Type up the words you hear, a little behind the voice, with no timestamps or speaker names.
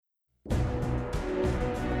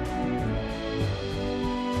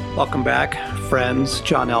Welcome back, friends.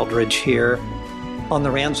 John Eldredge here on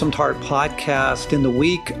the Ransomed Heart podcast in the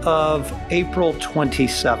week of April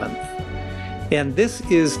 27th. And this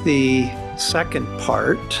is the second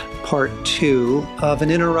part 2 of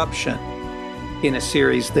an interruption in a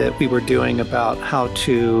series that we were doing about how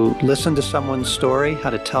to listen to someone's story, how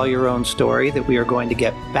to tell your own story that we are going to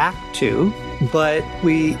get back to. But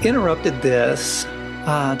we interrupted this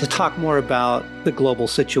to talk more about the global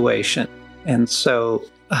situation. And so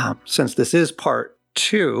since this is part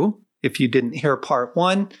 2, if you didn't hear part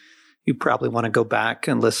 1, you probably want to go back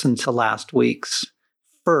and listen to last week's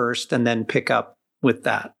first and then pick up with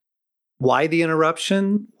that. Why the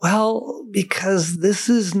interruption? Well, because this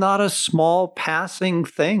is not a small passing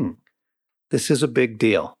thing. This is a big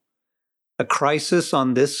deal. A crisis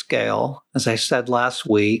on this scale, as I said last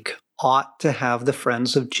week, ought to have the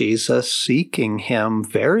friends of Jesus seeking him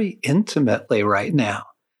very intimately right now.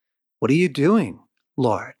 What are you doing,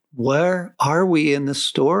 Lord? Where are we in the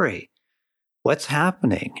story? What's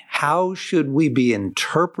happening? How should we be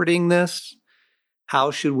interpreting this?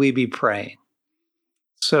 How should we be praying?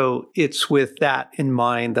 So it's with that in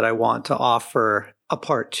mind that I want to offer a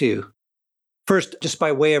part 2. First, just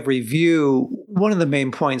by way of review, one of the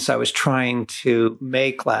main points I was trying to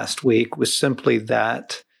make last week was simply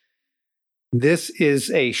that this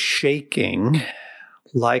is a shaking,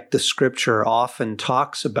 like the scripture often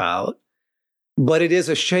talks about, but it is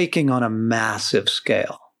a shaking on a massive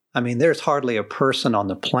scale. I mean, there's hardly a person on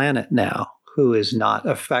the planet now who is not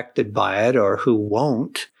affected by it or who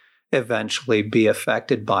won't eventually be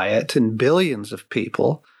affected by it. And billions of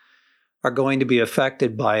people are going to be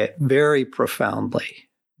affected by it very profoundly.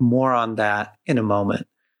 More on that in a moment.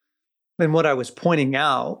 And what I was pointing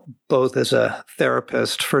out, both as a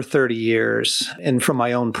therapist for 30 years and from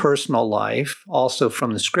my own personal life, also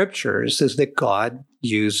from the scriptures, is that God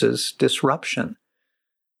uses disruption,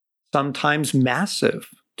 sometimes massive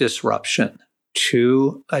disruption,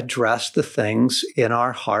 to address the things in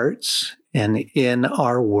our hearts and in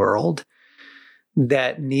our world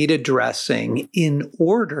that need addressing in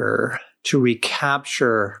order to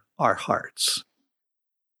recapture our hearts.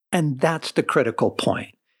 And that's the critical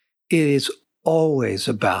point. It is always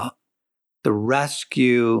about the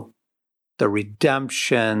rescue, the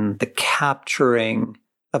redemption, the capturing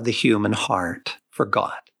of the human heart for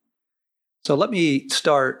God. So let me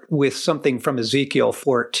start with something from Ezekiel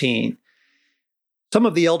 14. Some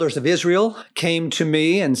of the elders of Israel came to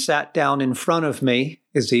me and sat down in front of me,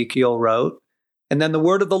 Ezekiel wrote, and then the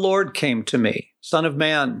word of the Lord came to me, Son of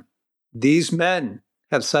man, these men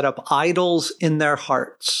have set up idols in their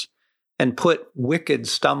hearts and put wicked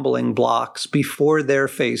stumbling blocks before their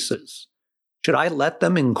faces. Should I let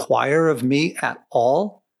them inquire of me at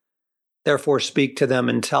all? Therefore speak to them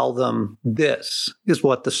and tell them, this is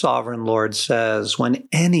what the sovereign Lord says, when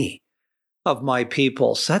any of my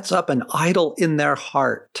people sets up an idol in their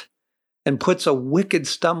heart and puts a wicked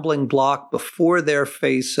stumbling block before their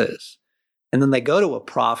faces, and then they go to a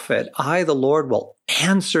prophet, I, the Lord, will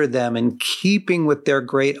answer them in keeping with their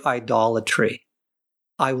great idolatry.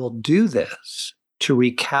 I will do this to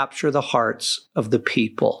recapture the hearts of the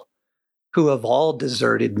people who have all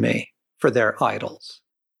deserted me for their idols.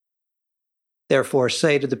 Therefore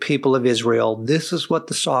say to the people of Israel, this is what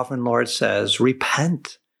the sovereign Lord says,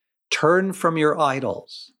 repent, turn from your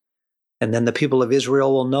idols, and then the people of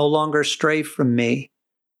Israel will no longer stray from me,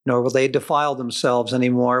 nor will they defile themselves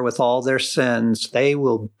anymore with all their sins. They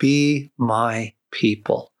will be my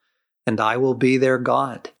people, and I will be their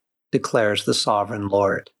God, declares the sovereign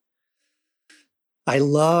Lord. I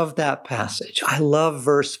love that passage. I love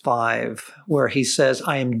verse 5, where he says,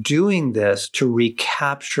 I am doing this to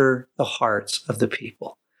recapture the hearts of the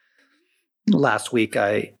people. Last week,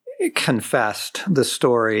 I confessed the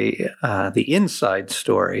story, the inside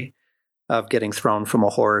story of getting thrown from a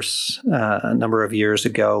horse a number of years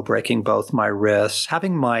ago, breaking both my wrists,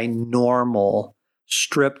 having my normal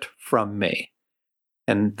stripped from me.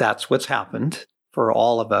 And that's what's happened for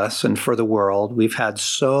all of us and for the world. We've had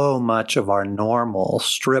so much of our normal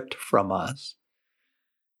stripped from us.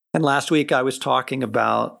 And last week I was talking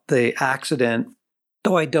about the accident,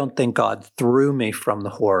 though I don't think God threw me from the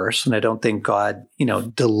horse, and I don't think God,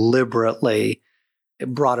 deliberately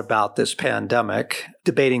brought about this pandemic.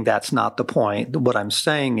 Debating that's not the point. What I'm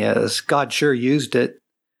saying is God sure used it.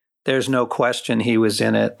 There's no question he was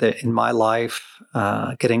in it. That in my life,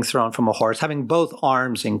 getting thrown from a horse, having both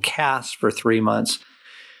arms in casts for 3 months,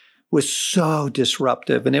 was so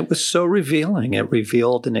disruptive, and it was so revealing. It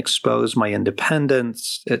revealed and exposed my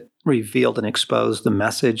independence. It revealed and exposed the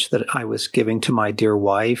message that I was giving to my dear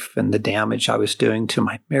wife and the damage I was doing to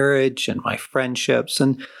my marriage and my friendships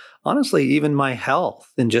and honestly, even my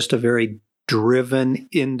health in just a very driven,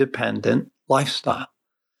 independent lifestyle.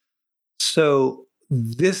 So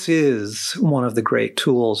this is one of the great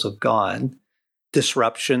tools of God,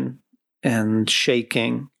 disruption and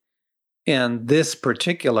shaking. And this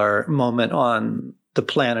particular moment on the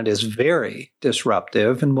planet is very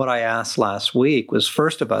disruptive. And what I asked last week was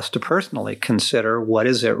first of us to personally consider, what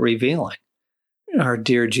is it revealing? Our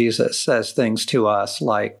dear Jesus says things to us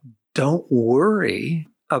like, don't worry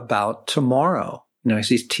about tomorrow. As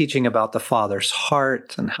he's teaching about the Father's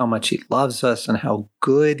heart and how much he loves us and how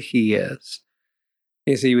good he is,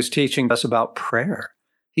 as he was teaching us about prayer.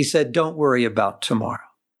 He said, don't worry about tomorrow.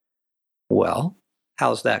 Well,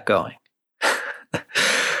 how's that going?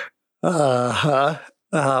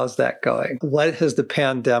 How's that going? What has the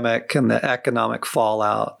pandemic and the economic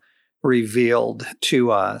fallout revealed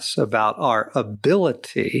to us about our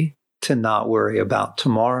ability to not worry about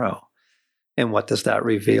tomorrow? And what does that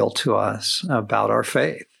reveal to us about our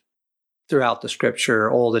faith? Throughout the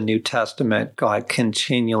Scripture, Old and New Testament, God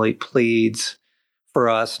continually pleads for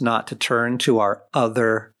us not to turn to our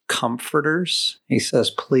other comforters. He says,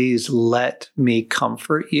 please let me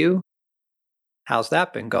comfort you. How's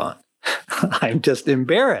that been going? I'm just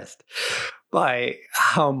embarrassed by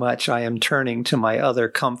how much I am turning to my other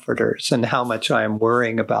comforters and how much I am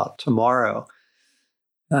worrying about tomorrow.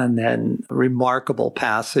 And then a remarkable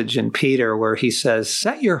passage in Peter where he says,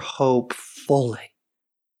 set your hope fully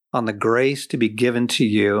on the grace to be given to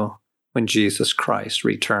you when Jesus Christ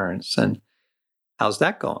returns. And how's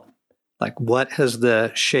that going? Like, what has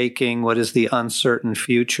the shaking, what is the uncertain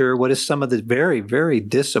future, what is some of the very, very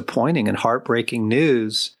disappointing and heartbreaking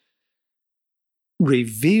news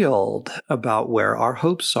revealed about where our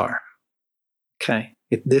hopes are? Okay.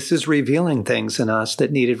 If this is revealing things in us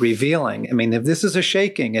that needed revealing, I mean, if this is a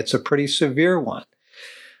shaking, it's a pretty severe one.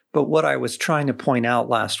 But what I was trying to point out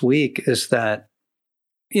last week is that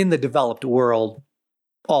in the developed world,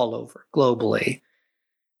 all over, globally,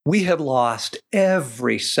 we have lost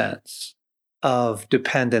every sense of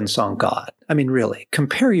dependence on God. I mean, really,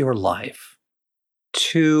 compare your life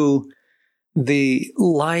to the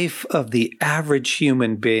life of the average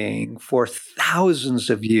human being for thousands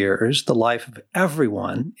of years, the life of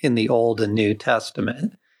everyone in the Old and New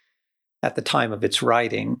Testament at the time of its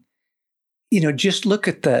writing. Just look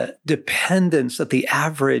at the dependence that the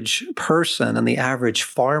average person and the average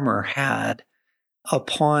farmer had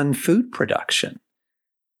upon food production.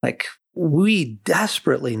 Like, we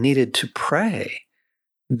desperately needed to pray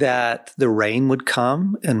that the rain would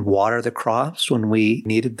come and water the crops when we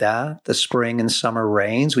needed that, the spring and summer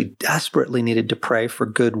rains. We desperately needed to pray for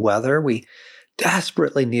good weather. We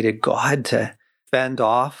desperately needed God to fend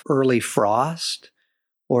off early frost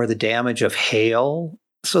or the damage of hail.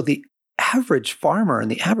 So the average farmer and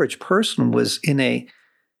the average person was in a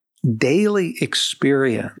daily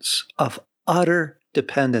experience of utter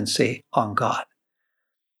dependency on God.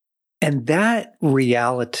 And that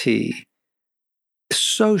reality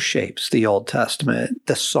so shapes the Old Testament,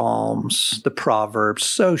 the Psalms, the Proverbs,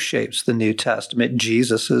 so shapes the New Testament,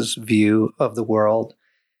 Jesus's view of the world.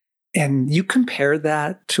 And you compare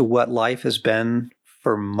that to what life has been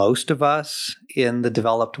for most of us in the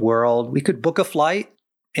developed world. We could book a flight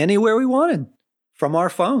anywhere we wanted from our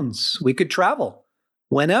phones. We could travel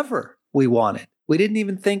whenever we wanted. We didn't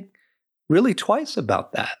even think really twice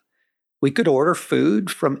about that. We could order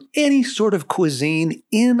food from any sort of cuisine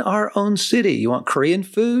in our own city. You want Korean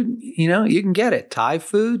food? You can get it. Thai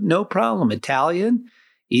food? No problem. Italian?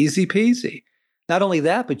 Easy peasy. Not only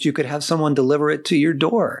that, but you could have someone deliver it to your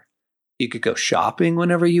door. You could go shopping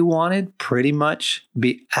whenever you wanted, pretty much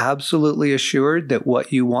be absolutely assured that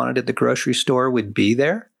what you wanted at the grocery store would be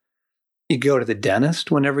there. You could go to the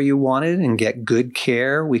dentist whenever you wanted and get good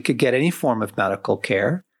care. We could get any form of medical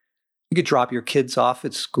care. You could drop your kids off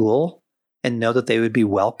at school and know that they would be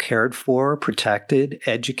well cared for, protected,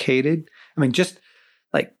 educated. I mean, just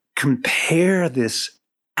like compare this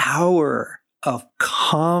hour of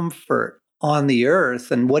comfort on the earth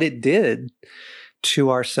and what it did to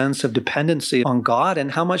our sense of dependency on God,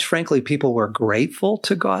 and how much, frankly, people were grateful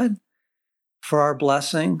to God for our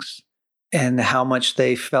blessings, and how much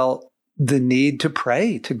they felt the need to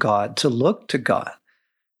pray to God, to look to God.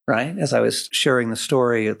 Right? As I was sharing the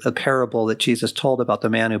story, the parable that Jesus told about the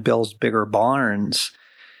man who builds bigger barns,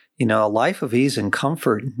 a life of ease and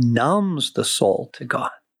comfort numbs the soul to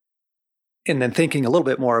God. And then thinking a little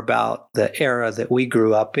bit more about the era that we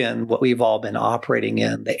grew up in, what we've all been operating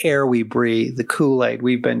in, the air we breathe, the Kool-Aid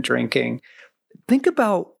we've been drinking. Think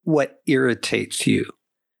about what irritates you,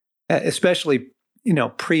 especially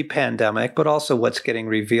pre-pandemic, but also what's getting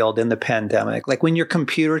revealed in the pandemic. Like when your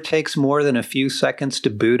computer takes more than a few seconds to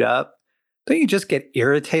boot up, don't you just get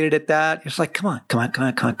irritated at that? You're just like, come on.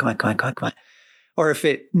 Or if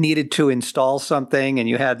it needed to install something and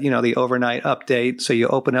you had, the overnight update. So you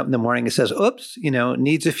open up in the morning, it says, oops,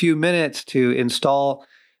 needs a few minutes to install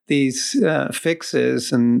these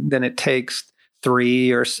fixes. And then it takes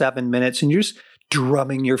 3 or 7 minutes and you're just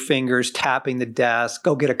drumming your fingers, tapping the desk,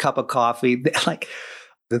 go get a cup of coffee. Like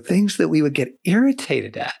the things that we would get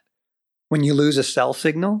irritated at when you lose a cell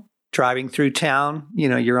signal. Driving through town,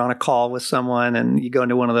 you're on a call with someone and you go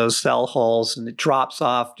into one of those cell holes and it drops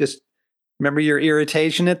off. Just remember your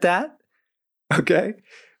irritation at that? Okay.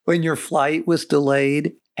 When your flight was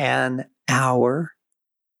delayed an hour.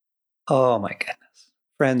 Oh my goodness.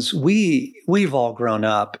 Friends, we've all grown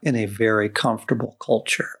up in a very comfortable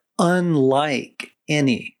culture, unlike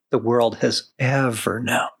any the world has ever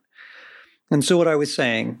known. And so what I was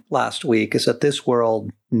saying last week is that this world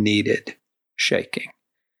needed shaking.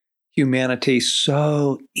 Humanity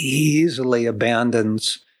so easily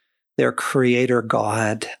abandons their creator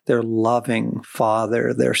God, their loving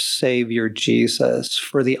Father, their Savior Jesus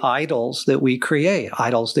for the idols that we create,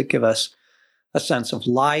 idols that give us a sense of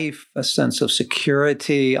life, a sense of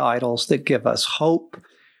security, idols that give us hope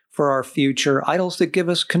for our future, idols that give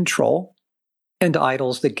us control, and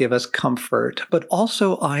idols that give us comfort, but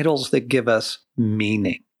also idols that give us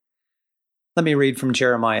meaning. Let me read from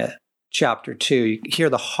Jeremiah chapter 2. You hear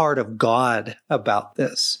the heart of God about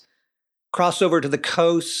this. Cross over to the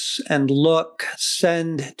coasts and look,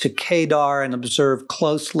 send to Kedar and observe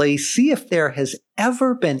closely. See if there has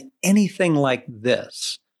ever been anything like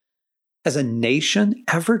this. Has a nation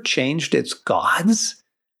ever changed its gods?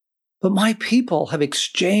 But my people have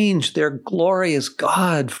exchanged their glorious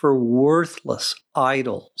God for worthless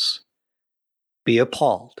idols. Be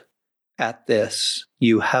appalled at this,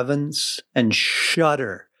 you heavens, and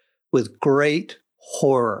shudder with great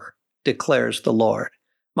horror, declares the Lord.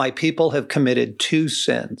 My people have committed 2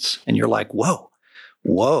 sins. And you're like, whoa,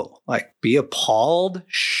 like be appalled,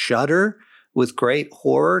 shudder with great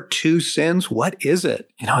horror, 2 sins. What is it?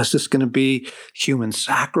 Is this going to be human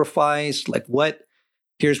sacrifice? Like what?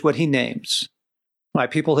 Here's what he names. My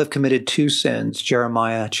people have committed 2 sins.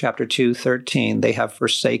 Jeremiah chapter 2:13. They have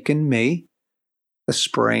forsaken me, the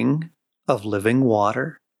spring of living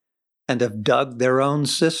water, and have dug their own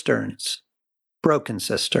cisterns, broken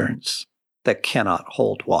cisterns that cannot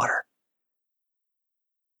hold water.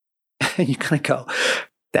 And you kind of go,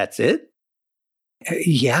 that's it?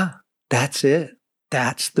 Yeah, that's it.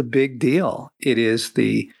 That's the big deal. It is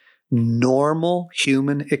the normal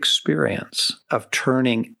human experience of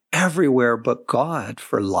turning everywhere but God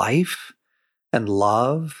for life and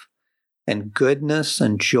love and goodness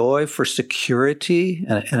and joy, for security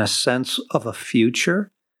and a sense of a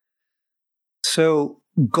future. So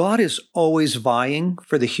God is always vying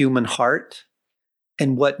for the human heart.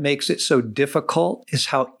 And what makes it so difficult is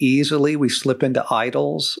how easily we slip into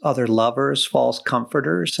idols, other lovers, false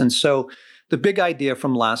comforters. And so the big idea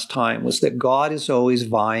from last time was that God is always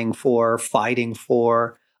vying for, fighting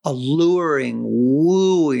for, alluring,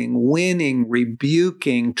 wooing, winning,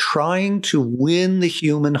 rebuking, trying to win the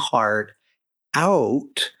human heart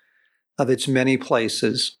out of its many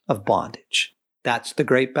places of bondage. That's the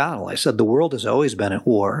great battle. I said the world has always been at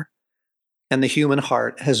war, and the human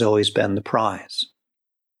heart has always been the prize.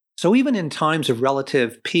 So even in times of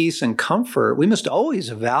relative peace and comfort, we must always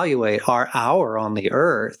evaluate our hour on the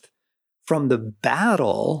earth from the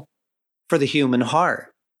battle for the human heart.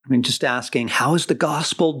 Just asking, how is the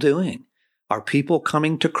gospel doing? Are people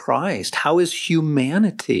coming to Christ? How is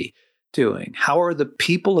humanity doing? How are the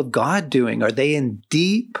people of God doing? Are they in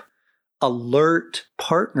deep, alert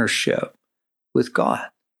partnership with God?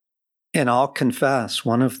 And I'll confess,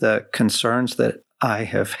 one of the concerns that I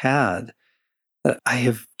have had, that I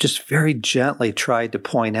have just very gently tried to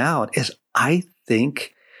point out, is I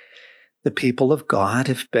think the people of God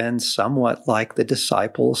have been somewhat like the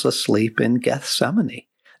disciples asleep in Gethsemane,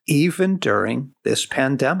 even during this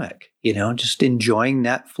pandemic, just enjoying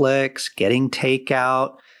Netflix, getting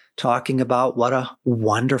takeout, talking about what a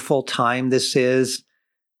wonderful time this is.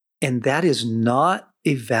 And that is not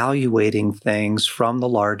evaluating things from the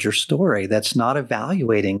larger story. That's not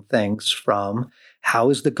evaluating things from how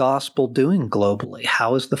is the gospel doing globally?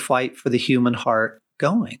 How is the fight for the human heart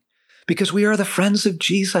going? Because we are the friends of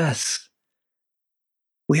Jesus.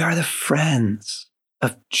 We are the friends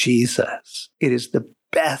of Jesus. It is the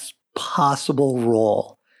best possible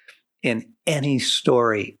role in any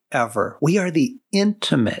story ever. We are the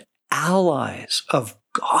intimate allies of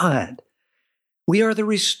God. We are the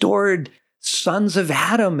restored sons of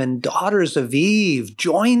Adam and daughters of Eve,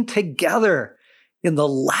 joined together in the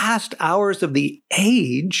last hours of the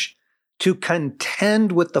age to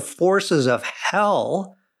contend with the forces of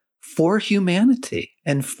hell for humanity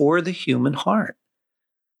and for the human heart.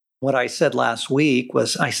 What I said last week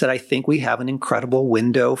was, I think we have an incredible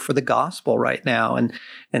window for the gospel right now.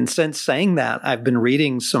 And since saying that, I've been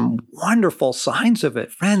reading some wonderful signs of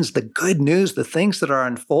it. Friends, the good news, the things that are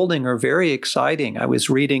unfolding are very exciting. I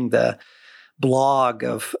was reading the blog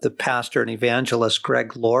of the pastor and evangelist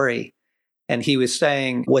Greg Laurie, and he was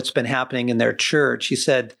saying what's been happening in their church. He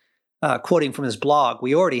said, quoting from his blog,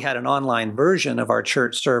 we already had an online version of our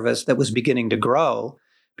church service that was beginning to grow.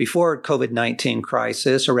 Before COVID-19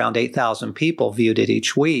 crisis, around 8,000 people viewed it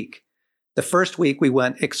each week. The first week we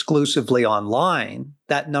went exclusively online.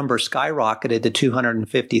 That number skyrocketed to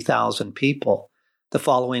 250,000 people. The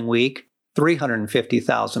following week,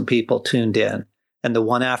 350,000 people tuned in. And the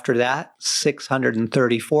one after that,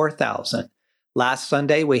 634,000. Last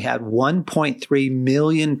Sunday, we had 1.3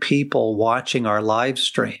 million people watching our live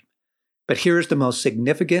stream. But here's the most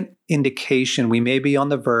significant indication we may be on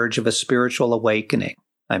the verge of a spiritual awakening.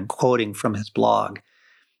 I'm quoting from his blog.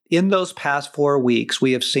 In those past 4 weeks,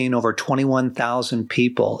 we have seen over 21,000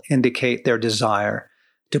 people indicate their desire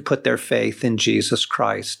to put their faith in Jesus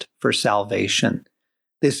Christ for salvation.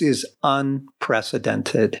 This is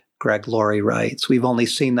unprecedented, Greg Laurie writes. We've only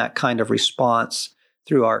seen that kind of response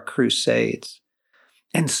through our crusades.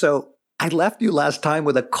 And so I left you last time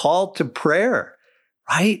with a call to prayer,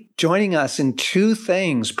 right? Joining us in two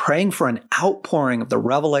things, praying for an outpouring of the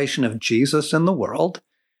revelation of Jesus in the world,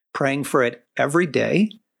 praying for it every day.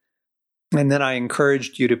 And then I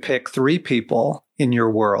encouraged you to pick 3 people in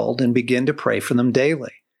your world and begin to pray for them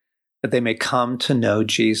daily, that they may come to know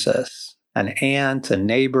Jesus, an aunt, a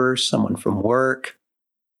neighbor, someone from work.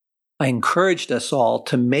 I encouraged us all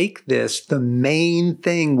to make this the main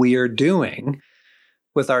thing we are doing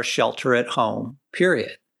with our shelter at home,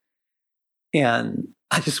 period. And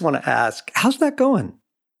I just want to ask, how's that going?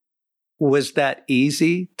 Was that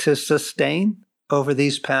easy to sustain over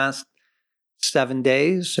these past 7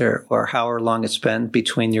 days or however long it's been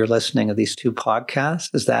between your listening of these 2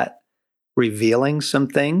 podcasts? Is that revealing some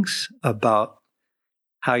things about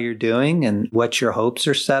how you're doing and what your hopes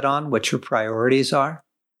are set on, what your priorities are?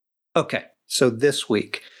 Okay, so this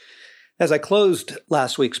week, as I closed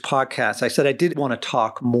last week's podcast, I said I did want to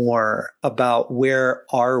talk more about where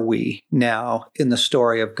are we now in the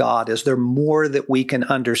story of God? Is there more that we can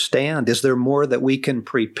understand? Is there more that we can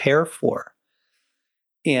prepare for?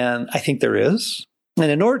 And I think there is.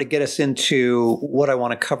 And in order to get us into what I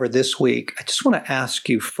want to cover this week, I just want to ask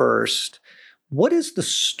you first, what is the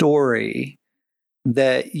story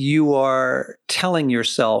that you are telling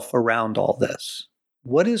yourself around all this?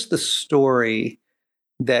 What is the story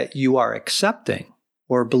that you are accepting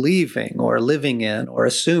or believing or living in or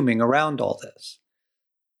assuming around all this?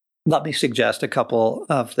 Let me suggest a couple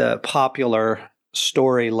of the popular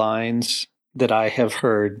storylines that I have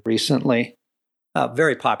heard recently. A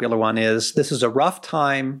very popular one is, this is a rough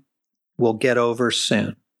time, we'll get over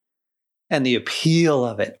soon. And the appeal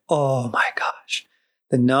of it, oh my gosh,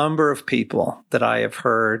 the number of people that I have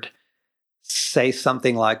heard say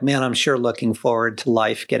something like, man, I'm sure looking forward to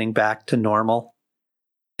life getting back to normal.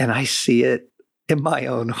 And I see it in my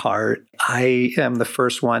own heart. I am the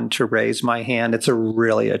first one to raise my hand. It's a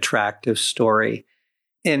really attractive story.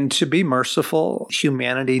 And to be merciful,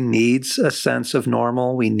 humanity needs a sense of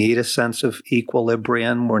normal. We need a sense of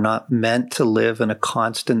equilibrium. We're not meant to live in a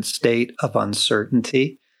constant state of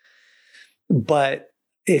uncertainty. But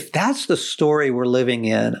if that's the story we're living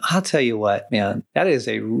in, I'll tell you what, man, that is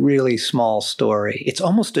a really small story. It's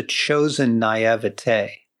almost a chosen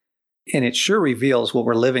naivete. And it sure reveals what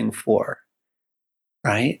we're living for,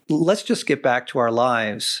 right? Let's just get back to our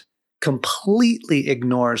lives. Completely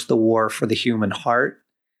ignores the war for the human heart.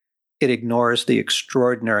 It ignores the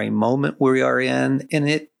extraordinary moment we are in, and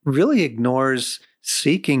it really ignores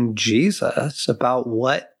seeking Jesus about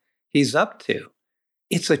what he's up to.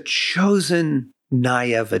 It's a chosen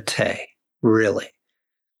naivete, really.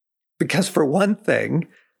 Because for one thing,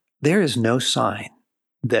 there is no sign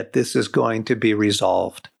that this is going to be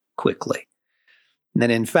resolved quickly. And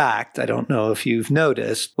in fact, I don't know if you've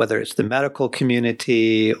noticed, whether it's the medical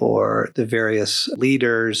community or the various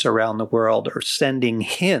leaders around the world are sending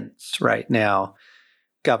hints right now.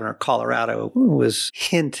 Governor Colorado was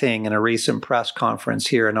hinting in a recent press conference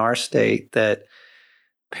here in our state that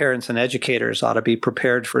parents and educators ought to be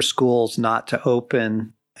prepared for schools not to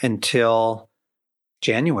open until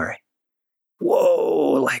January.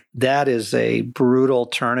 whoa, like that is a brutal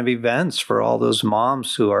turn of events for all those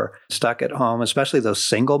moms who are stuck at home, especially those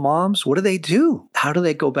single moms. What do they do? How do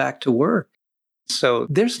they go back to work? So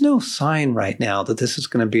there's no sign right now that this is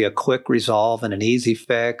going to be a quick resolve and an easy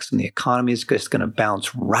fix, and the economy is just going to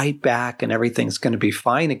bounce right back and everything's going to be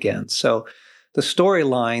fine again. So the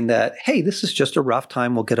storyline that, hey, this is just a rough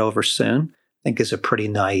time, we'll get over soon, I think is a pretty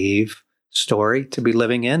naive story to be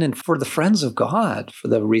living in. And for the friends of God, for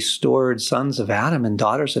the restored sons of Adam and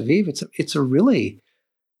daughters of Eve, it's a really,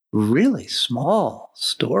 really small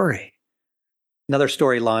story. Another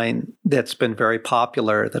storyline that's been very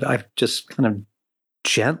popular that I've just kind of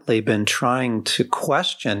gently been trying to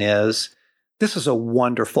question is, this is a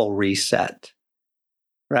wonderful reset,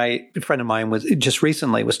 right? A friend of mine was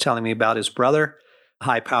telling me about his brother,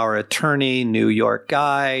 high power attorney, New York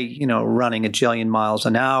guy, running a jillion miles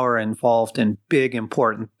an hour, involved in big,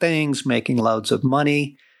 important things, making loads of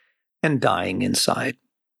money, and dying inside.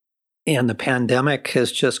 And the pandemic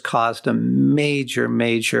has just caused a major,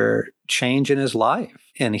 major change in his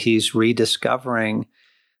life. And he's rediscovering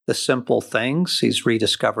the simple things. He's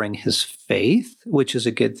rediscovering his faith, which is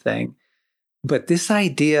a good thing. But this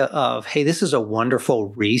idea of, hey, this is a wonderful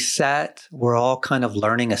reset. We're all kind of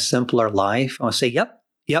learning a simpler life. I want to say, yep.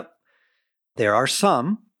 There are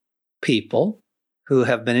some people who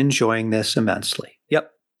have been enjoying this immensely.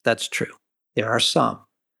 Yep, that's true. There are some.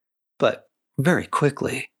 But very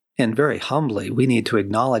quickly and very humbly, we need to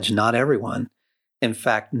acknowledge not everyone. In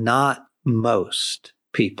fact, not most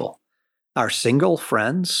people. Our single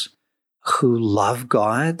friends who love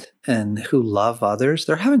God and who love others,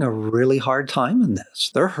 they're having a really hard time in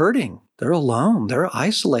this. They're hurting. They're alone. They're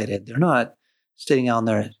isolated. They're not sitting on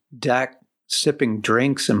their deck, sipping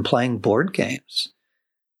drinks and playing board games.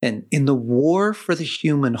 And in the war for the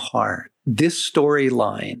human heart, this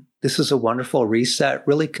storyline, this is a wonderful reset,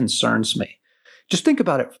 really concerns me. Just think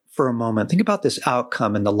about it for a moment. Think about this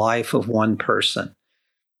outcome in the life of one person.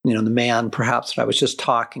 The man perhaps that I was just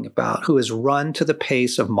talking about, who has run to the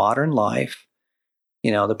pace of modern life,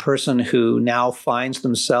 the person who now finds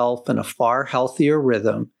themselves in a far healthier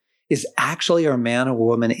rhythm, is actually a man or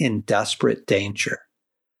woman in desperate danger.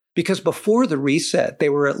 Because before the reset, they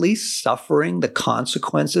were at least suffering the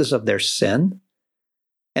consequences of their sin.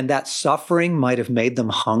 And that suffering might have made them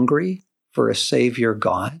hungry for a Savior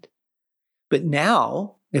God. But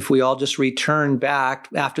now, if we all just return back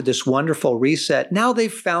after this wonderful reset, now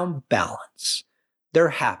they've found balance. They're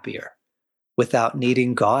happier without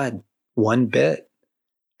needing God one bit.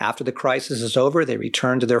 After the crisis is over, they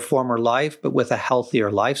return to their former life, but with a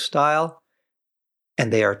healthier lifestyle,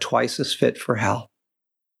 and they are twice as fit for hell,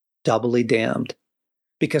 doubly damned,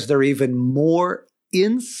 because they're even more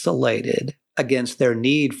insulated against their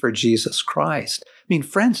need for Jesus Christ. I mean,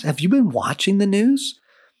 friends, have you been watching the news?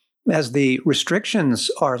 As the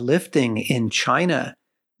restrictions are lifting in China,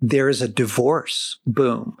 there is a divorce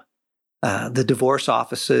boom. The divorce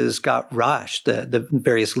offices got rushed. The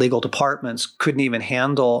various legal departments couldn't even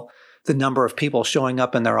handle the number of people showing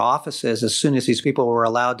up in their offices. As soon as these people were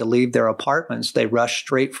allowed to leave their apartments, they rushed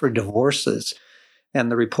straight for divorces.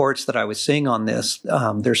 And the reports that I was seeing on this,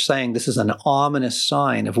 they're saying this is an ominous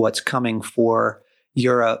sign of what's coming for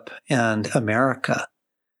Europe and America.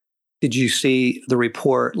 Did you see the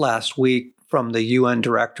report last week from the UN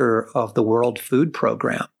director of the World Food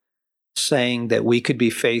Program saying that we could be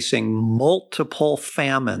facing multiple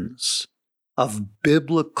famines of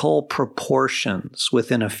biblical proportions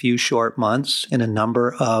within a few short months in a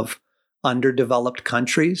number of underdeveloped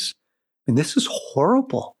countries? And this is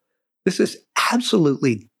horrible. This is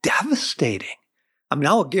absolutely devastating. I mean,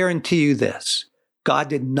 I'll guarantee you this. God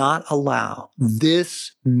did not allow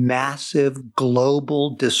this massive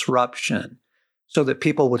global disruption so that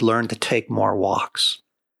people would learn to take more walks.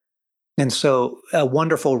 And so a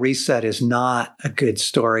wonderful reset is not a good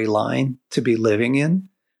storyline to be living in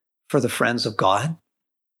for the friends of God.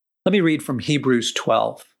 Let me read from Hebrews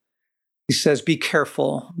 12. He says, "Be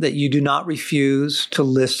careful that you do not refuse to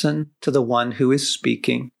listen to the one who is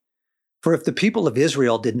speaking. For if the people of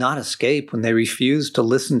Israel did not escape when they refused to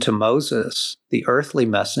listen to Moses, the earthly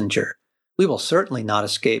messenger, we will certainly not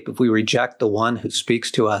escape if we reject the one who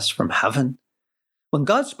speaks to us from heaven. When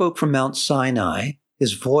God spoke from Mount Sinai,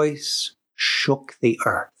 his voice shook the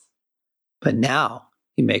earth. But now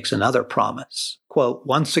he makes another promise. Quote,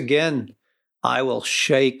 'Once again, I will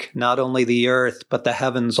shake not only the earth, but the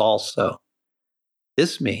heavens also.'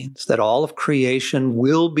 This means that all of creation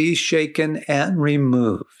will be shaken and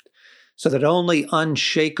removed, so that only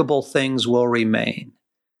unshakable things will remain."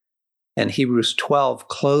 And Hebrews 12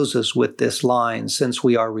 closes with this line, "Since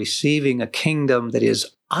we are receiving a kingdom that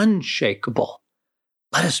is unshakable,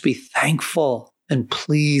 Let us be thankful and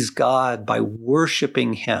please God by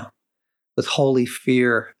worshiping him with holy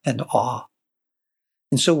fear and awe.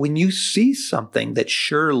 And so when you see something that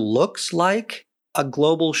sure looks like a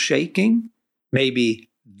global shaking, maybe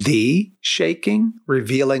the shaking,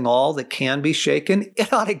 revealing all that can be shaken,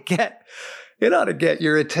 it ought to get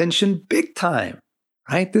your attention big time,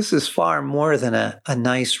 right? This is far more than a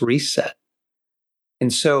nice reset.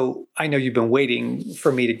 And so I know you've been waiting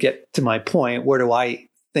for me to get to my point. Where do I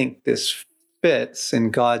think this fits in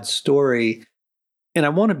God's story? And I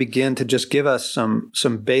want to begin to just give us some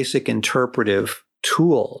basic interpretive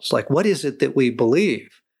tools. Like, what is it that we believe?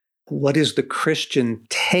 What is the Christian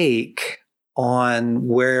take on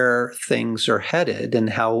where things are headed and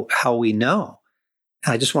how we know?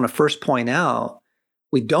 And I just want to first point out,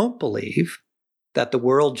 we don't believe that the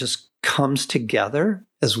world just comes together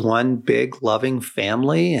as one big loving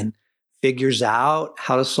family and figures out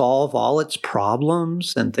how to solve all its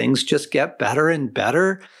problems and things just get better and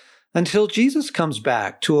better until Jesus comes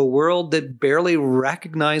back to a world that barely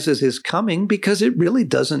recognizes his coming because it really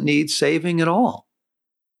doesn't need saving at all.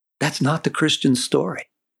 That's not the Christian story,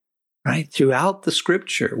 right? Throughout the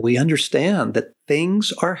scripture, we understand that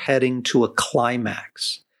things are heading to a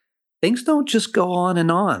climax. Things don't just go on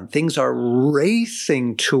and on. Things are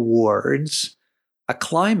racing towards a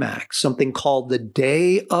climax, something called the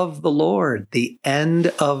day of the Lord, the end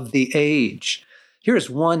of the age. Here's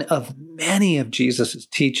one of many of Jesus'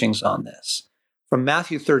 teachings on this. From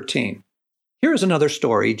Matthew 13, here's another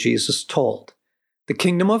story Jesus told. The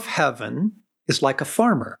kingdom of heaven is like a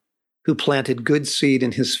farmer who planted good seed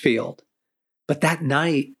in his field. But that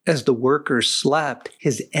night, as the workers slept,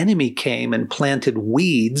 his enemy came and planted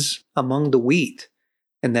weeds among the wheat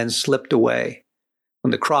and then slipped away.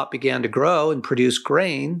 When the crop began to grow and produce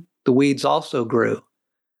grain, the weeds also grew.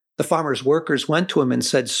 The farmer's workers went to him and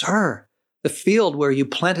said, "Sir, the field where you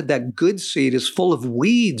planted that good seed is full of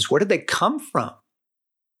weeds. Where did they come from?"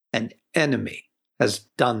 "An enemy has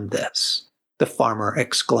done this," the farmer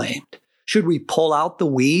exclaimed. "Should we pull out the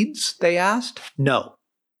weeds?" they asked. "No,"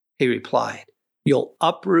 he replied. "You'll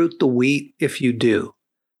uproot the wheat if you do.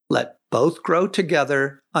 Let both grow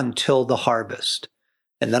together until the harvest.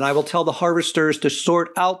 And then I will tell the harvesters to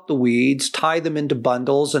sort out the weeds, tie them into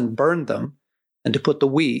bundles, and burn them, and to put the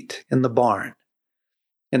wheat in the barn."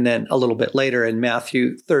 And then a little bit later in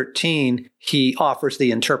Matthew 13, he offers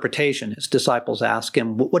the interpretation. His disciples ask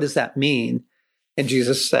him, "What does that mean?" And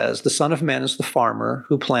Jesus says, "The Son of Man is the farmer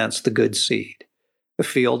who plants the good seed. The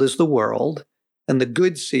field is the world, and the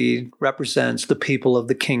good seed represents the people of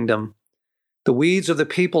the kingdom. The weeds are the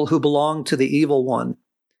people who belong to the evil one.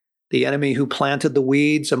 The enemy who planted the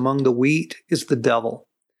weeds among the wheat is the devil.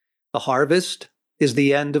 The harvest is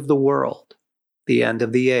the end of the world, the end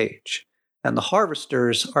of the age, and the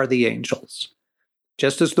harvesters are the angels.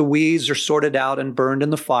 Just as the weeds are sorted out and burned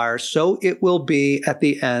in the fire, so it will be at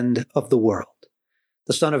the end of the world.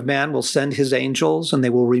 The Son of Man will send his angels, and they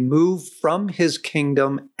will remove from his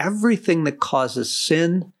kingdom everything that causes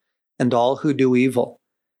sin and all who do evil.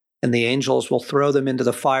 And the angels will throw them into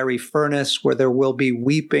the fiery furnace where there will be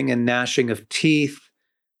weeping and gnashing of teeth.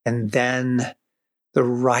 And then the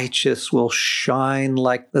righteous will shine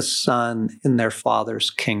like the sun in their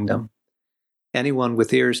Father's kingdom. Anyone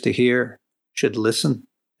with ears to hear should listen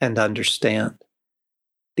and understand."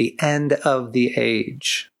 The end of the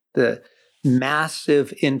age, the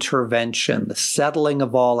massive intervention, the settling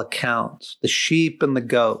of all accounts, the sheep and the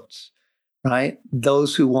goats, right?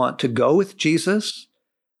 Those who want to go with Jesus,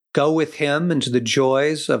 go with him into the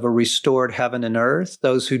joys of a restored heaven and earth.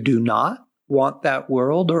 Those who do not want that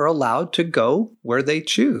world are allowed to go where they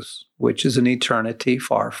choose, which is an eternity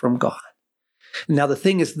far from God. Now, the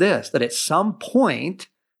thing is this, that at some point,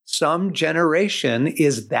 some generation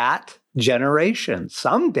is that generation.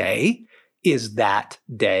 Someday is that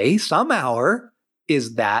day. Some hour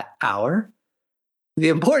is that hour. The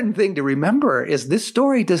important thing to remember is this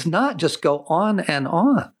story does not just go on and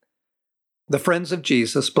on. The friends of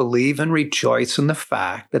Jesus believe and rejoice in the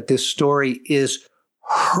fact that this story is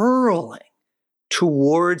hurling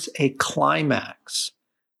towards a climax,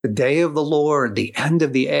 the day of the Lord, the end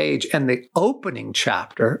of the age, and the opening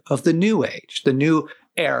chapter of the new age, the new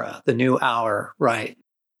era, the new hour, right?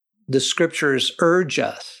 The scriptures urge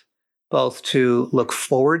us both to look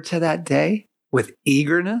forward to that day with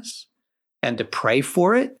eagerness and to pray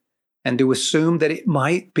for it and to assume that it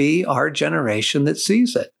might be our generation that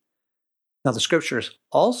sees it. Now, the scriptures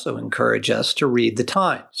also encourage us to read the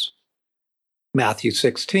times. Matthew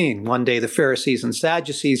 16, one day the Pharisees and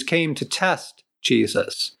Sadducees came to test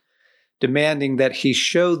Jesus, demanding that he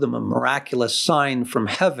show them a miraculous sign from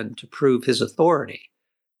heaven to prove his authority.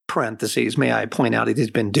 Parentheses, may I point out,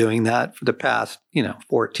 he's been doing that for the past,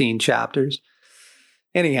 14 chapters.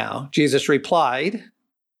 Anyhow, Jesus replied,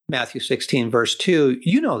 Matthew 16, verse 2,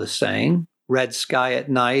 you know the saying, red sky at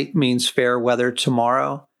night means fair weather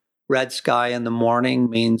tomorrow. Red sky in the morning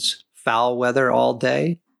means foul weather all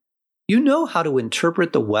day. You know how to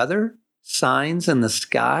interpret the weather signs in the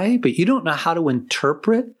sky, but you don't know how to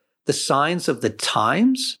interpret the signs of the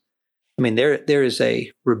times? I mean, there is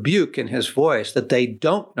a rebuke in his voice that they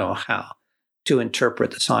don't know how to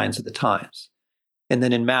interpret the signs of the times. And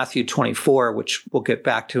then in Matthew 24, which we'll get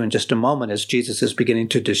back to in just a moment, as Jesus is beginning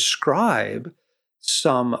to describe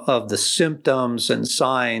some of the symptoms and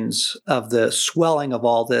signs of the swelling of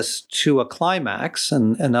all this to a climax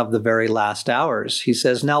and of the very last hours, he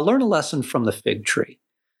says, now learn a lesson from the fig tree.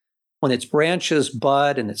 When its branches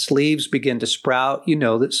bud and its leaves begin to sprout, you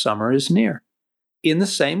know that summer is near. In the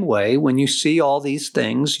same way, when you see all these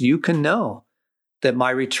things, you can know that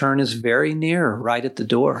my return is very near, right at the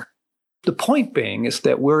door. The point being is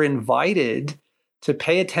that we're invited to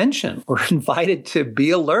pay attention. We're invited to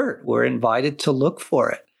be alert. We're invited to look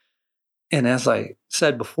for it. And as I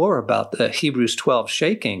said before about the Hebrews 12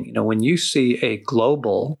 shaking, when you see a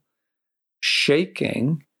global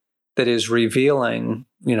shaking that is revealing,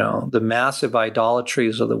 the massive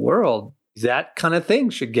idolatries of the world, that kind of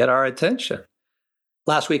thing should get our attention.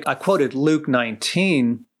 Last week, I quoted Luke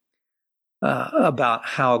 19 about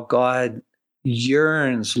how God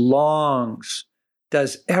yearns, longs,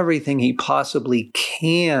 does everything he possibly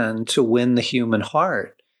can to win the human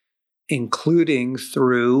heart, including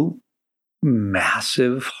through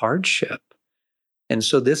massive hardship. And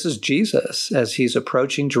so this is Jesus as he's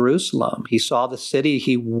approaching Jerusalem. He saw the city,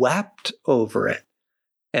 he wept over it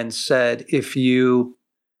and said, if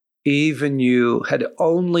even you had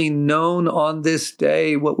only known on this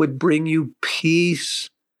day what would bring you peace,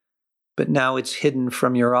 but now it's hidden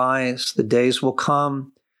from your eyes. The days will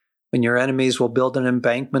come when your enemies will build an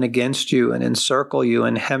embankment against you and encircle you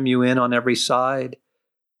and hem you in on every side.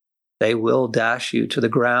 They will dash you to the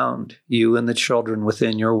ground, you and the children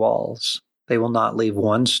within your walls. They will not leave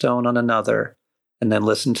one stone on another. And then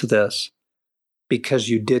listen to this, because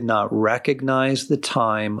you did not recognize the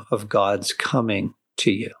time of God's coming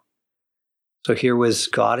to you. So here was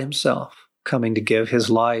God himself coming to give his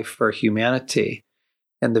life for humanity.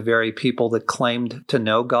 And the very people that claimed to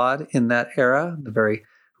know God in that era, the very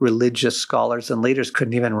religious scholars and leaders,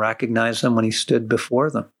 couldn't even recognize him when he stood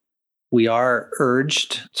before them. We are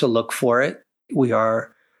urged to look for it. We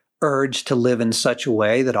are urged to live in such a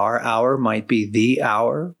way that our hour might be the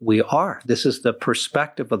hour. We are. This is the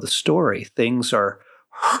perspective of the story. Things are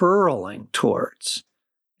hurling towards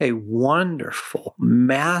a wonderful,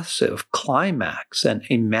 massive climax and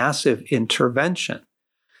a massive intervention.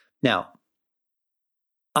 Now,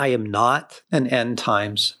 I am not an end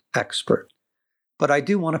times expert, but I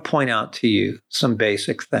do want to point out to you some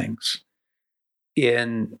basic things.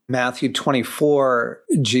 In Matthew 24,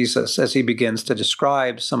 Jesus, as he begins to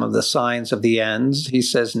describe some of the signs of the ends, he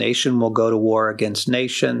says, nation will go to war against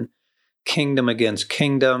nation, kingdom against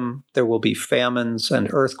kingdom. There will be famines and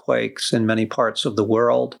earthquakes in many parts of the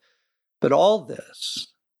world. But all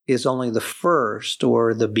this is only the first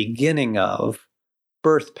or the beginning of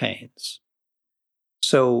birth pains.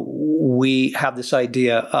 So we have this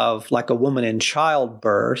idea of like a woman in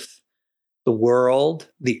childbirth, the world,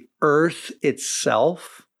 the earth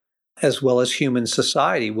itself, as well as human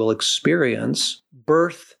society will experience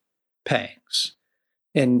birth pangs.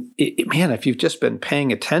 And man, if you've just been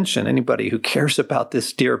paying attention, anybody who cares about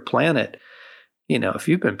this dear planet, if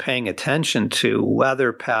you've been paying attention to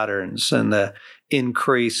weather patterns and the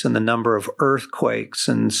increase in the number of earthquakes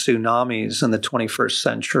and tsunamis in the 21st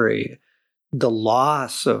century, the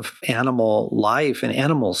loss of animal life and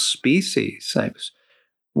animal species. I was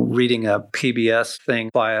reading a PBS thing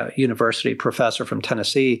by a university professor from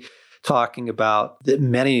Tennessee talking about that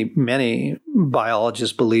many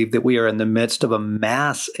biologists believe that we are in the midst of a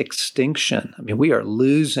mass extinction. I mean, we are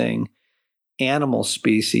losing animal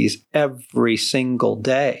species every single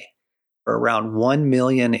day. Around 1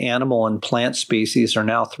 million animal and plant species are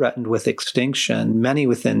now threatened with extinction, many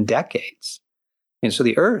within decades. And so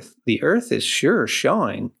the earth is sure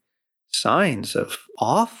showing signs of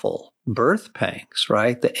awful birth pangs,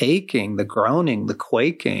 right? The aching, the groaning, the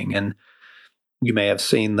quaking. And you may have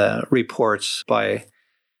seen the reports by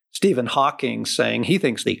Stephen Hawking saying he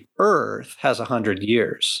thinks the earth has 100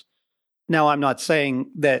 years. Now, I'm not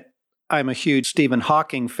saying that I'm a huge Stephen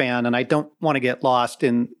Hawking fan, and I don't want to get lost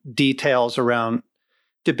in details around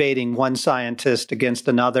debating one scientist against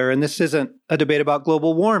another. And this isn't a debate about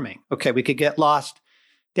global warming. Okay, we could get lost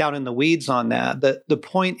down in the weeds on that. The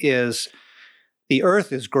point is The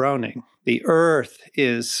earth is groaning. The earth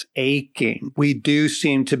is aching. We do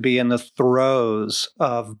seem to be in the throes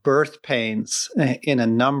of birth pains in a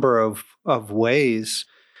number of ways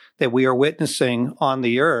that we are witnessing on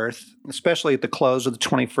the earth, especially at the close of the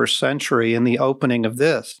 21st century and the opening of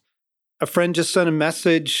this. A friend just sent a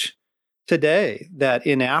message today that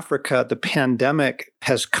in Africa, the pandemic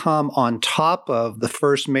has come on top of the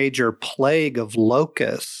first major plague of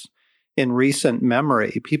locusts in recent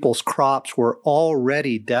memory. People's crops were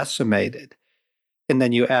already decimated. And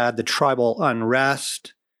then you add the tribal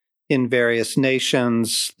unrest in various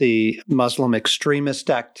nations, the Muslim extremist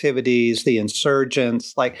activities, the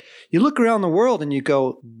insurgents. Like, you look around the world and you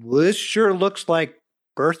go, well, this sure looks like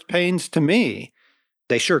birth pains to me.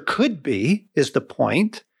 They sure could be, is the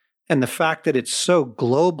point. And the fact that it's so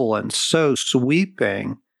global and so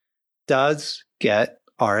sweeping does get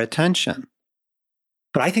our attention.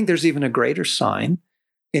 But I think there's even a greater sign.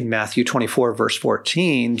 In Matthew 24, verse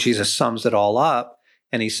 14, Jesus sums it all up,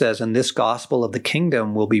 and he says, and this gospel of the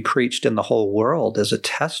kingdom will be preached in the whole world as a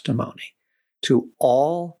testimony to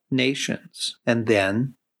all nations, and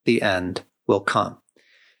then the end will come.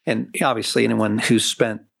 And obviously, anyone who's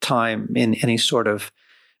spent time in any sort of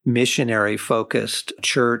missionary-focused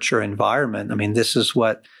church or environment, I mean, this is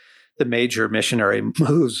what the major missionary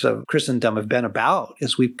moves of Christendom have been about,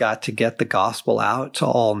 is we've got to get the gospel out to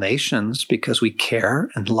all nations because we care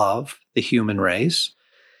and love the human race.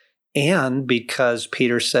 And because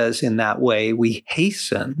Peter says in that way, we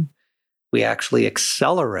hasten, we actually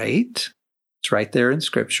accelerate, it's right there in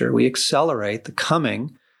Scripture, we accelerate the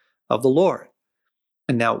coming of the Lord.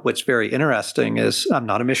 And now what's very interesting is I'm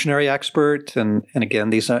not a missionary expert. And again,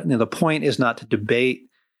 the point is not to debate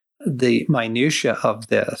the minutia of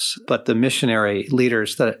this, but the missionary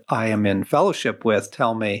leaders that I am in fellowship with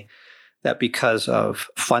tell me that because of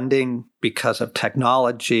funding, because of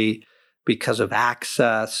technology, because of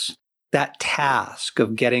access, that task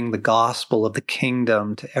of getting the gospel of the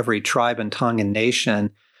kingdom to every tribe and tongue and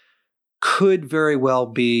nation could very well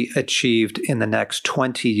be achieved in the next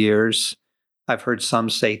 20 years. I've heard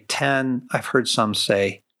some say 10. I've heard some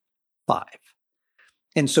say 5.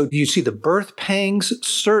 And so do you see the birth pangs?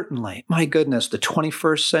 Certainly. My goodness, the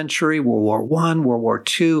 21st century, World War I, World War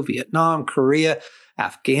II, Vietnam, Korea,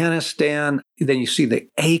 Afghanistan. Then you see the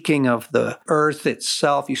aching of the earth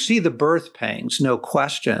itself. You see the birth pangs, no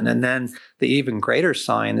question. And then the even greater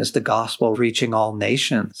sign is the gospel reaching all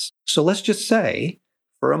nations. So let's just say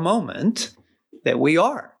for a moment that we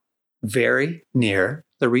are very near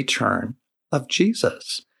the return of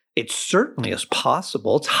Jesus. It certainly is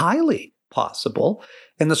possible. It's highly possible.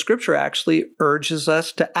 And the Scripture actually urges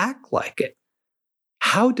us to act like it.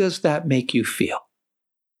 How does that make you feel?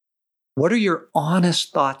 What are your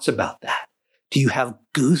honest thoughts about that? Do you have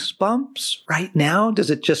goosebumps right now? Does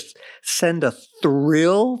it just send a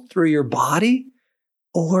thrill through your body?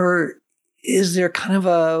 Or is there kind of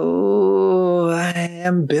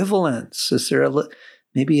ambivalence? Is there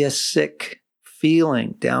maybe a sick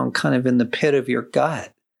feeling down kind of in the pit of your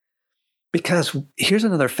gut? Because here's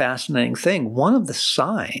another fascinating thing. One of the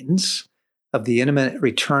signs of the imminent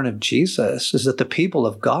return of Jesus is that the people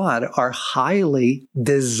of God are highly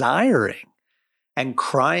desiring and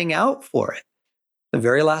crying out for it. The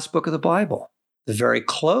very last book of the Bible, the very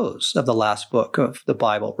close of the last book of the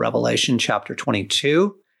Bible, Revelation chapter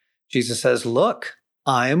 22, Jesus says, look,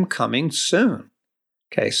 I am coming soon.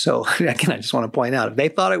 Okay, so again, I just want to point out, if they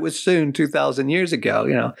thought it was soon 2,000 years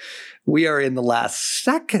ago, we are in the last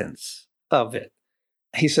seconds of it.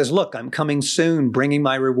 He says, look, I'm coming soon, bringing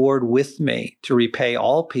my reward with me to repay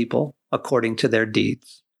all people according to their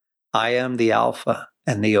deeds. I am the Alpha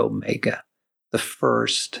and the Omega, the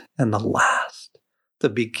first and the last, the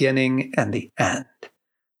beginning and the end.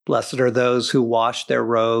 Blessed are those who wash their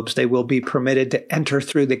robes. They will be permitted to enter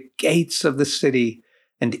through the gates of the city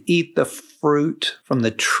and eat the fruit from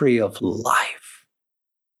the tree of life.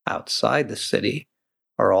 Outside the city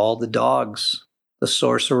are all the dogs, the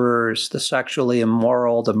sorcerers, the sexually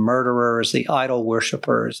immoral, the murderers, the idol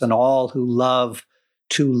worshipers, and all who love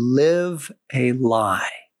to live a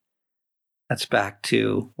lie. That's back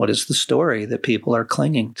to what is the story that people are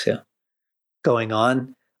clinging to. Going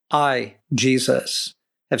on, I, Jesus,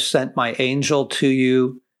 have sent my angel to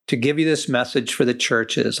you to give you this message for the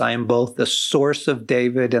churches. I am both the source of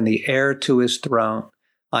David and the heir to his throne.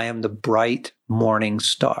 I am the bright morning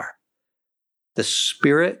star. The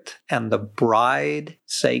Spirit and the bride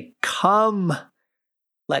say, come.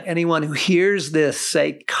 Let anyone who hears this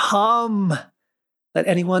say, come. Let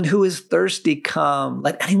anyone who is thirsty come.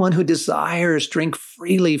 Let anyone who desires drink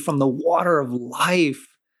freely from the water of life.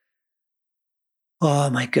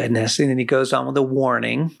 Oh my goodness. And then he goes on with a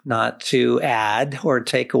warning not to add or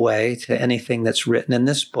take away to anything that's written in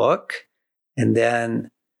this book. And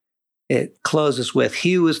then it closes with,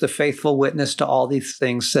 he who is the faithful witness to all these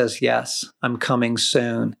things says, yes, I'm coming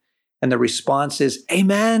soon. And the response is,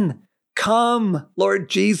 amen. Come, Lord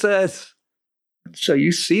Jesus. So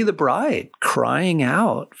you see the bride crying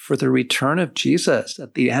out for the return of Jesus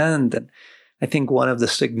at the end. And I think one of the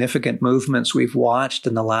significant movements we've watched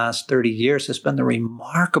in the last 30 years has been the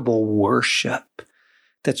remarkable worship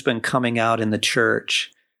that's been coming out in the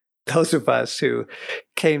church. Those of us who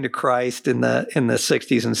came to Christ in the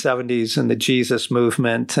 60s and 70s in the Jesus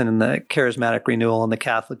movement and in the charismatic renewal in the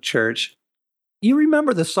Catholic Church, you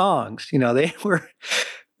remember the songs.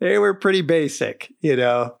 They were pretty basic,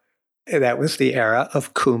 And that was the era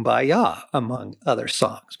of Kumbaya, among other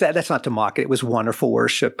songs. That's not to mock it. It was wonderful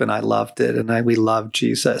worship, and I loved it, and we loved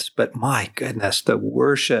Jesus. But my goodness, the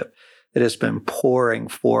worship that has been pouring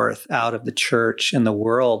forth out of the church and the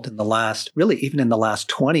world in the last, really even in the last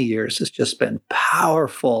 20 years, has just been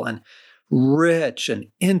powerful and rich and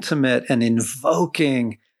intimate and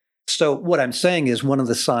invoking. So what I'm saying is one of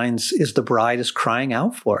the signs is the bride is crying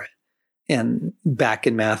out for it. And back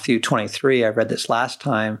in Matthew 23, I read this last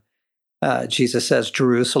time, Jesus says,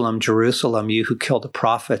 Jerusalem, Jerusalem, you who killed the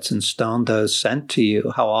prophets and stoned those sent to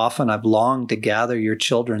you, how often I've longed to gather your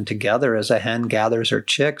children together as a hen gathers her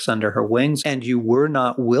chicks under her wings, and you were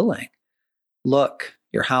not willing. Look,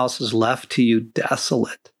 your house is left to you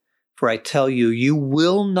desolate. For I tell you, you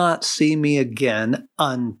will not see me again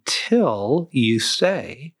until you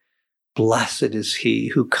say, blessed is he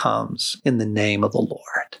who comes in the name of the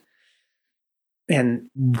Lord. And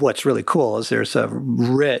what's really cool is there's a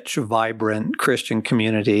rich, vibrant Christian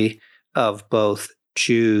community of both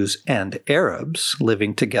Jews and Arabs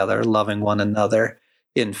living together, loving one another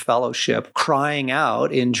in fellowship, crying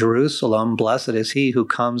out in Jerusalem, blessed is he who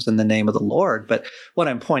comes in the name of the Lord. But what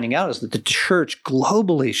I'm pointing out is that the church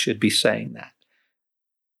globally should be saying that,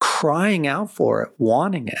 crying out for it,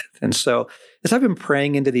 wanting it. And so as I've been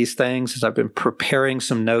praying into these things, as I've been preparing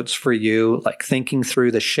some notes for you, like thinking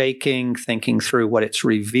through the shaking, thinking through what it's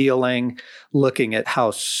revealing, looking at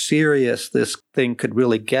how serious this thing could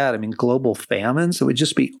really get. I mean, global famines, it would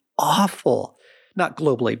just be awful. Not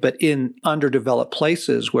globally, but in underdeveloped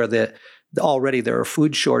places where already there are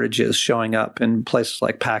food shortages showing up in places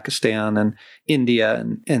like Pakistan and India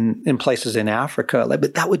and in places in Africa.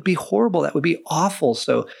 But that would be horrible. That would be awful.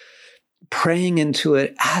 So praying into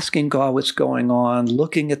it, asking God what's going on,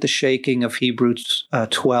 looking at the shaking of Hebrews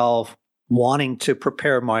 12, wanting to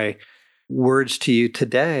prepare my words to you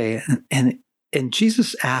today. And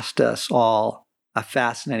Jesus asked us all a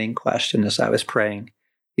fascinating question as I was praying.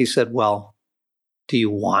 He said, well, do you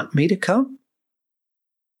want me to come?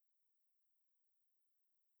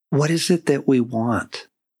 What is it that we want?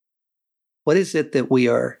 What is it that we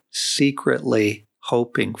are secretly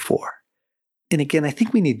hoping for? And again, I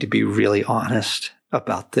think we need to be really honest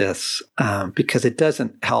about this because it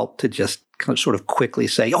doesn't help to just kind of sort of quickly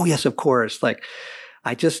say, oh, yes, of course. Like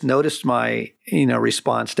I just noticed my,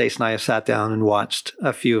 response. Stace and I have sat down and watched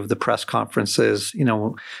a few of the press conferences,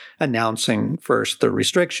 announcing first the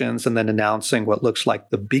restrictions and then announcing what looks like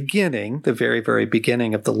the very, very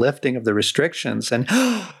beginning of the lifting of the restrictions. And,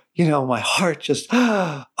 my heart just,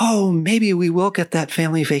 oh, maybe we will get that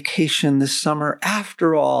family vacation this summer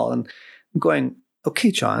after all. And I'm going,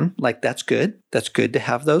 okay, John, like that's good. That's good to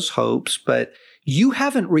have those hopes, but you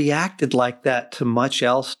haven't reacted like that to much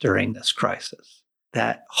else during this crisis.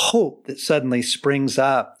 That hope that suddenly springs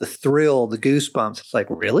up, the thrill, the goosebumps. It's like,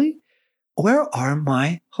 really? Where are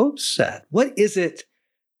my hopes set? What is it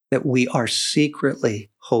that we are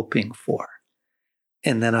secretly hoping for?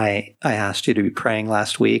 And then I asked you to be praying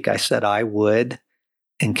last week. I said I would.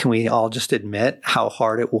 And can we all just admit how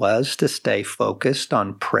hard it was to stay focused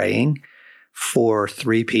on praying for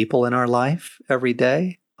 3 people in our life every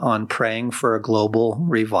day, on praying for a global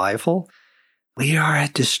revival? We are a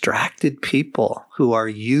distracted people who are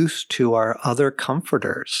used to our other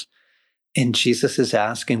comforters. And Jesus is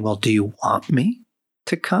asking, well, do you want me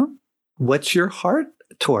to come? What's your heart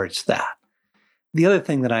towards that? The other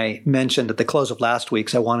thing that I mentioned at the close of last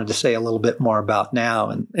week's, I wanted to say a little bit more about now,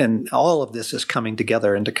 and all of this is coming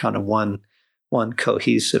together into kind of one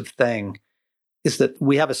cohesive thing, is that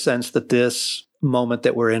we have a sense that this moment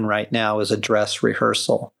that we're in right now is a dress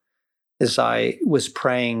rehearsal. As I was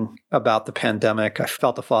praying about the pandemic, I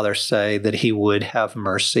felt the Father say that he would have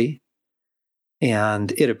mercy.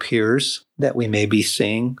 And it appears that we may be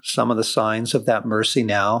seeing some of the signs of that mercy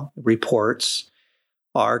now. Reports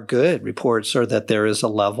are good. Reports are that there is a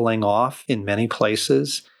leveling off in many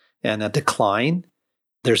places and a decline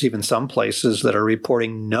There's even some places that are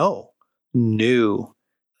reporting no new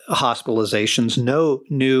hospitalizations, no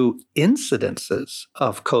new incidences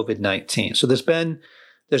of COVID-19. So there's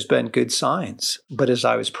been good signs. But as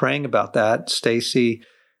I was praying about that, Stacy,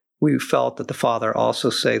 we felt that the Father also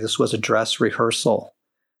say this was a dress rehearsal.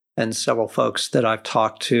 And several folks that I've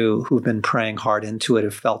talked to who've been praying hard into it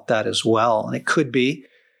have felt that as well. And it could be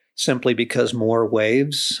simply because more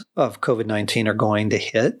waves of COVID-19 are going to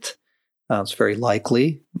hit. It's very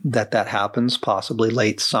likely that happens, possibly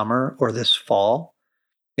late summer or this fall.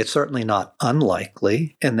 It's certainly not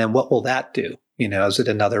unlikely. And then what will that do? Is it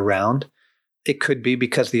another round? It could be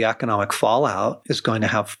because the economic fallout is going to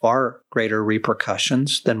have far greater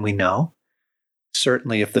repercussions than we know.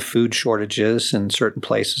 Certainly, if the food shortages in certain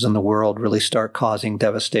places in the world really start causing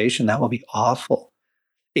devastation, that will be awful.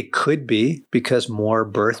 It could be because more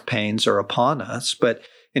birth pains are upon us. But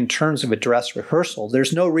in terms of a dress rehearsal,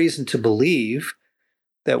 there's no reason to believe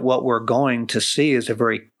that what we're going to see is a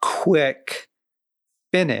very quick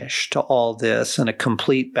finish to all this and a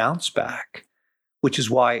complete bounce back, which is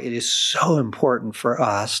why it is so important for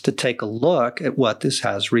us to take a look at what this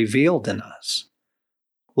has revealed in us.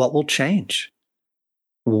 What will change?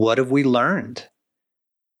 What have we learned?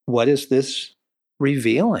 What is this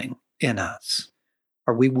revealing in us?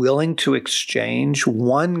 Are we willing to exchange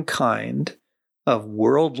one kind of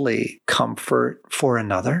worldly comfort for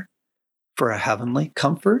another, for a heavenly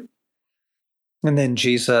comfort? And then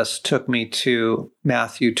Jesus took me to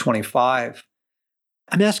Matthew 25.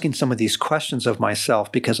 I'm asking some of these questions of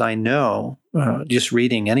myself because I know, just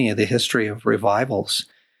reading any of the history of revivals,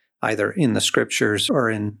 either in the scriptures or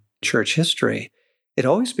in church history, it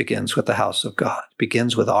always begins with the house of God,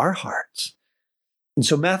 begins with our hearts. And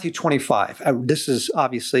so Matthew 25, this is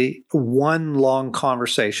obviously one long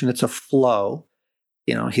conversation. It's a flow.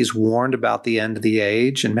 He's warned about the end of the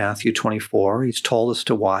age in Matthew 24. He's told us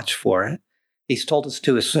to watch for it. He's told us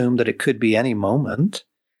to assume that it could be any moment.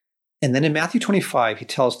 And then in Matthew 25, he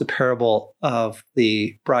tells the parable of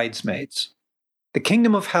the bridesmaids. The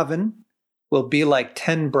kingdom of heaven will be like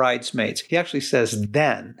 10 bridesmaids. He actually says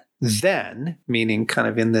then, meaning kind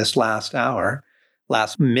of in this last hour,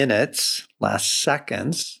 last minutes, last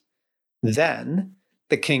seconds, then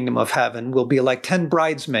the kingdom of heaven will be like 10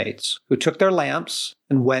 bridesmaids who took their lamps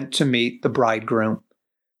and went to meet the bridegroom.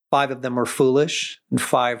 5 of them were foolish and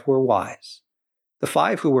 5 were wise. The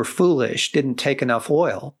 5 who were foolish didn't take enough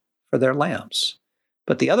oil for their lamps,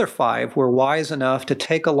 but the other 5 were wise enough to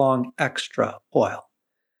take along extra oil.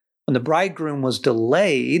 When the bridegroom was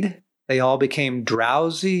delayed, they all became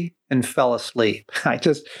drowsy and fell asleep.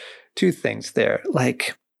 Two things there.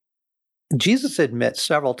 Like Jesus admits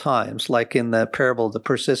several times, like in the parable of the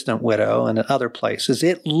persistent widow and in other places,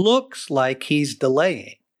 it looks like he's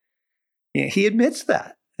delaying. He admits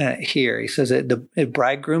that here. He says that the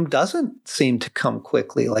bridegroom doesn't seem to come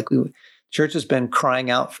quickly. Church has been crying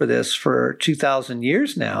out for this for 2,000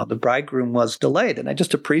 years now. The bridegroom was delayed. And I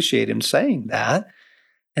just appreciate him saying that.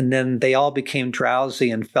 And then they all became drowsy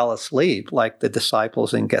and fell asleep, like the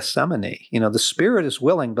disciples in Gethsemane. The spirit is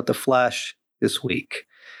willing, but the flesh is weak.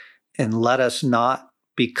 And let us not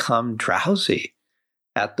become drowsy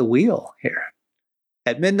at the wheel here.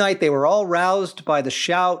 At midnight, they were all roused by the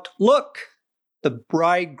shout, "Look, the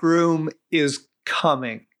bridegroom is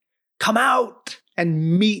coming. Come out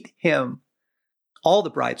and meet him." All the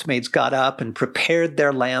bridesmaids got up and prepared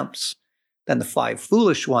their lamps. Then the 5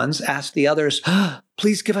 foolish ones asked the others,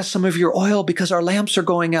 "Please give us some of your oil because our lamps are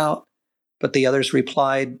going out." But the others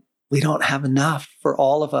replied, "We don't have enough for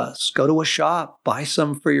all of us. Go to a shop, buy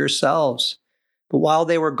some for yourselves." But while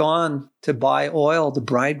they were gone to buy oil, the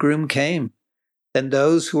bridegroom came. Then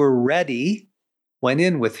those who were ready went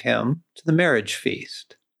in with him to the marriage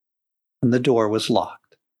feast, and the door was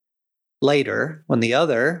locked. Later, when the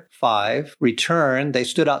other 5 returned, they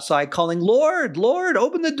stood outside calling, "Lord, Lord,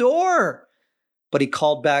 open the door." But he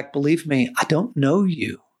called back, "Believe me, I don't know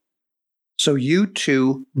you. So you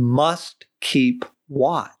too must keep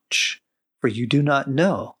watch, for you do not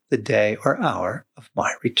know the day or hour of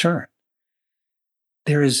my return."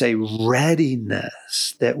 There is a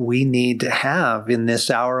readiness that we need to have in this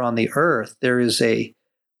hour on the earth. There is a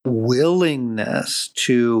willingness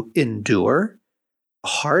to endure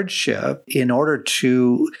hardship in order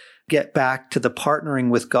to get back to the partnering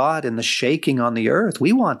with God and the shaking on the earth.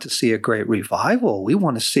 We want to see a great revival. We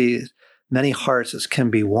want to see as many hearts as can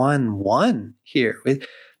be won here.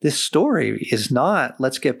 This story is not,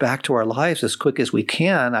 let's get back to our lives as quick as we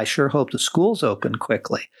can. I sure hope the schools open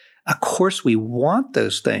quickly. Of course, we want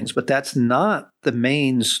those things, but that's not the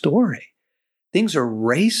main story. Things are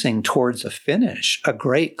racing towards a finish, a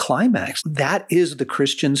great climax. That is the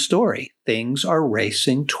Christian story. Things are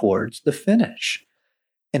racing towards the finish.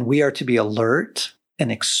 And we are to be alert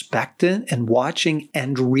and expectant and watching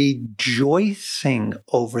and rejoicing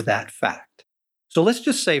over that fact. So let's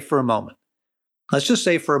just say for a moment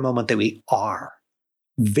that we are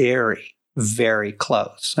very, very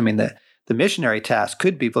close. I mean, the missionary task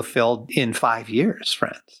could be fulfilled in 5 years,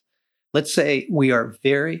 friends. Let's say we are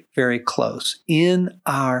very, very close in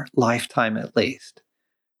our lifetime at least.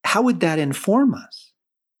 How would that inform us?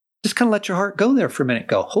 Just kind of let your heart go there for a minute.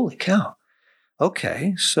 Go, holy cow.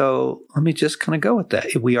 Okay, so let me just kind of go with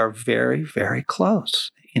that. We are very, very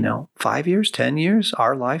close. 5 years, 10 years,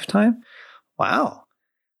 our lifetime. Wow.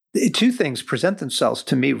 Two things present themselves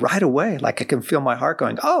to me right away. Like I can feel my heart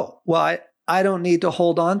going, oh, well, I don't need to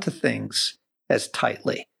hold on to things as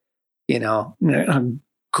tightly.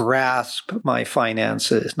 Grasp my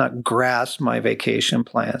finances, not grasp my vacation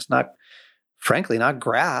plans, not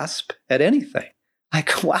grasp at anything.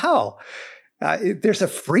 Like, wow, there's a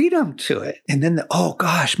freedom to it. And then, oh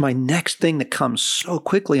gosh, my next thing that comes so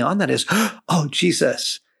quickly on that is, oh,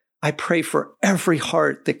 Jesus, I pray for every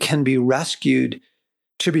heart that can be rescued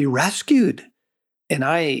to be rescued. And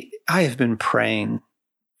I have been praying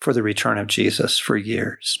for the return of Jesus for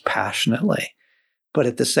years, passionately. But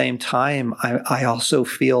at the same time, I also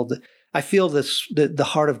feel the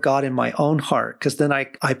heart of God in my own heart, because then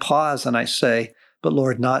I pause and I say, but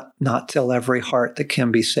Lord, not till every heart that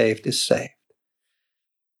can be saved is saved.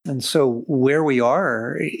 And so where we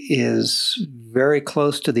are is very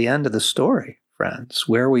close to the end of the story, friends.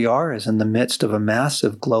 Where we are is in the midst of a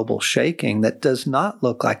massive global shaking that does not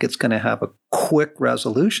look like it's going to have a quick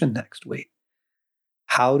resolution next week.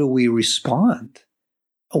 How do we respond?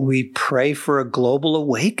 We pray for a global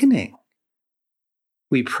awakening.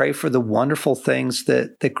 We pray for the wonderful things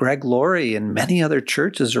that Greg Laurie and many other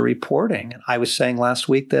churches are reporting. I was saying last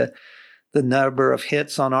week that the number of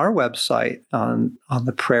hits on our website on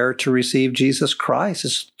the prayer to receive Jesus Christ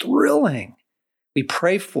is thrilling. We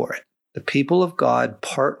pray for it. The people of God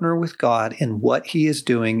partner with God in what He is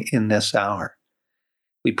doing in this hour.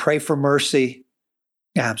 We pray for mercy.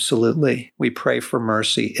 Absolutely. We pray for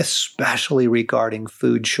mercy, especially regarding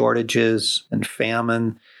food shortages and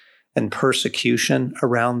famine and persecution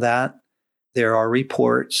around that. There are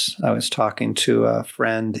reports. I was talking to a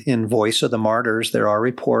friend in Voice of the Martyrs. There are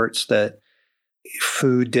reports that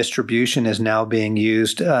food distribution is now being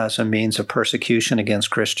used as a means of persecution against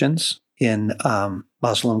Christians in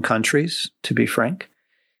Muslim countries, to be frank.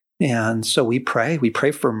 And so we pray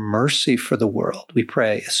for mercy for the world. We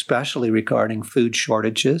pray especially regarding food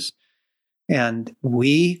shortages. And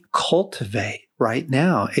we cultivate right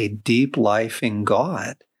now a deep life in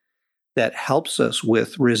God that helps us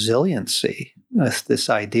with resiliency. This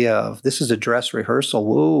idea of this is a dress rehearsal.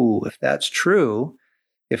 Whoa, if that's true,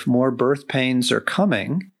 if more birth pains are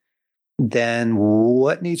coming, then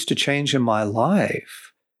what needs to change in my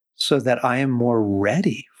life so that I am more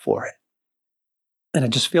ready for it? And I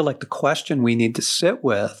just feel like the question we need to sit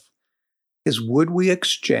with is, would I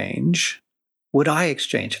exchange?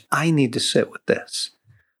 I need to sit with this.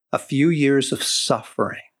 A few years of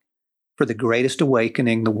suffering for the greatest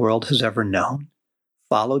awakening the world has ever known,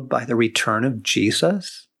 followed by the return of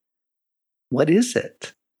Jesus. What is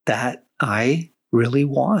it that I really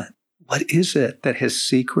want? What is it that has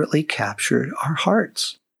secretly captured our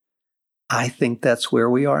hearts? I think that's where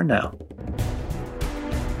we are now.